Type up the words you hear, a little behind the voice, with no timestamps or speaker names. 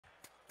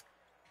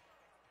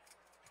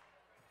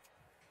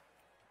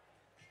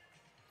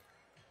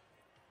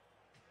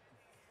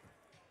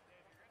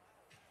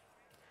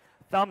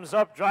Thumbs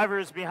up,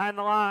 drivers behind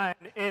the line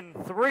in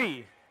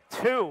 3,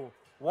 2,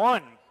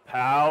 1.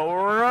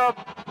 Power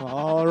up.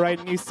 All right,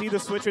 and you see the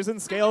switches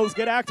and scales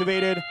get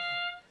activated.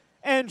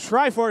 And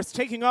Triforce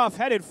taking off,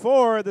 headed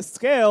for the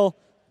scale.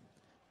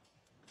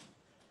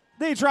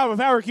 They drop a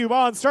power cube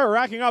on, start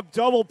racking up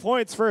double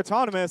points for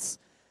Autonomous.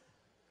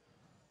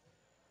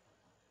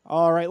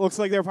 All right, looks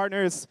like their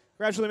partners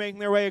gradually making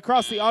their way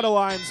across the auto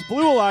lines.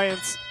 Blue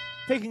Alliance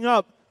picking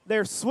up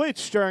their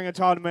switch during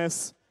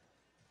Autonomous.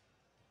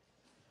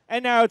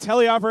 And now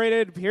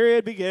teleoperated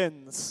period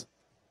begins.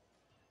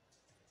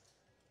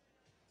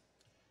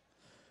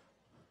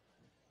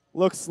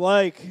 Looks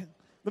like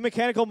the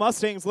Mechanical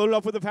Mustangs loaded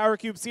up with the power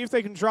cube. See if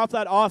they can drop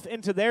that off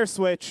into their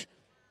switch.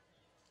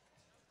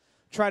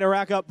 Try to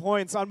rack up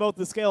points on both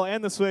the scale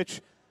and the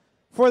switch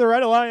for the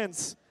Red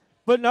Alliance,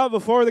 but not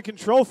before the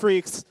Control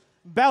Freaks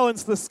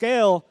balance the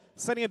scale,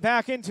 sending it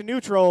back into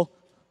neutral.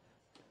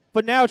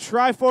 But now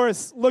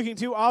Triforce looking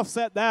to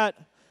offset that,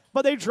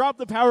 but they drop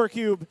the power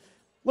cube.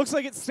 Looks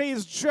like it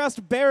stays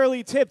just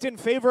barely tipped in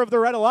favor of the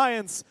Red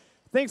Alliance,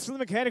 thanks to the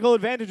mechanical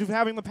advantage of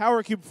having the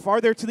power cube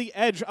farther to the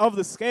edge of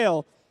the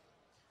scale.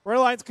 Red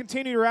Alliance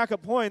continue to rack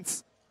up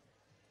points,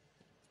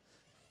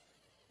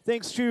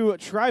 thanks to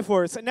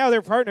Triforce, and now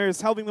their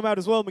partners helping them out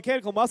as well.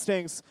 Mechanical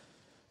Mustangs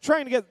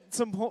trying to get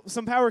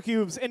some power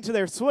cubes into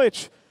their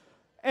switch,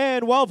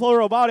 and Wildflow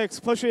Robotics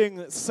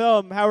pushing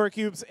some power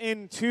cubes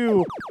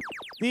into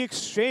the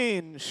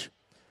exchange.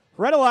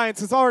 Red Alliance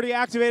has already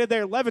activated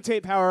their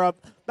Levitate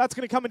power-up. That's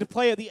going to come into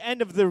play at the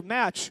end of the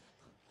match.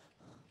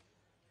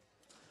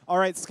 All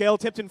right, scale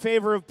tipped in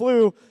favor of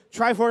blue.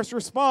 Triforce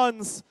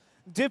responds,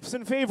 dips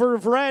in favor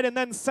of red, and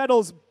then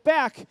settles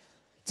back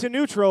to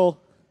neutral.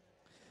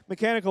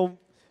 Mechanical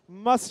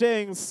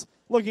Mustangs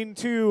looking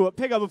to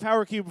pick up a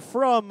power cube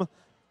from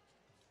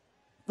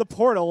the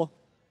portal.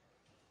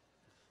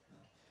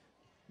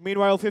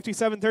 Meanwhile,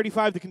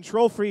 57-35, the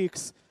Control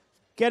Freaks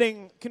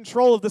getting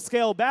control of the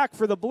scale back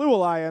for the Blue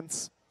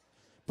Alliance.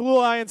 Blue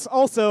Alliance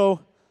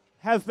also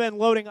have been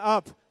loading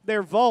up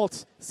their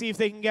vault, see if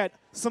they can get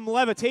some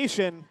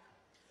levitation.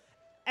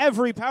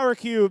 Every power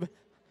cube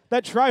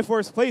that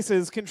Triforce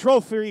places, Control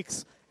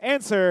Freaks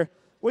answer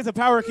with a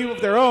power cube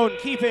of their own,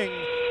 keeping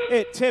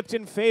it tipped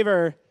in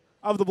favor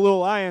of the Blue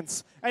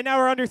Alliance. And now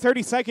we're under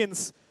 30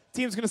 seconds.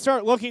 Team's going to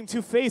start looking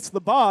to face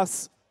the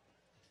boss.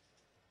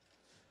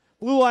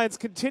 Blue Alliance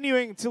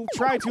continuing to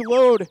try to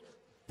load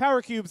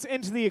power cubes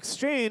into the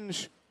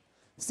exchange,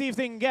 see if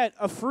they can get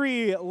a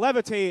free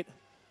levitate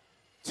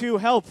to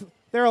help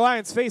their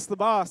alliance face the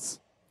boss.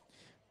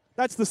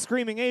 That's the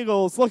Screaming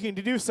Eagles looking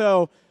to do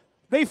so.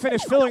 They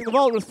finish filling the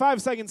vault with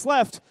 5 seconds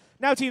left.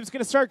 Now team's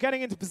going to start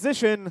getting into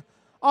position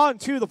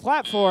onto the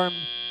platform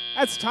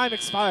as time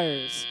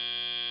expires.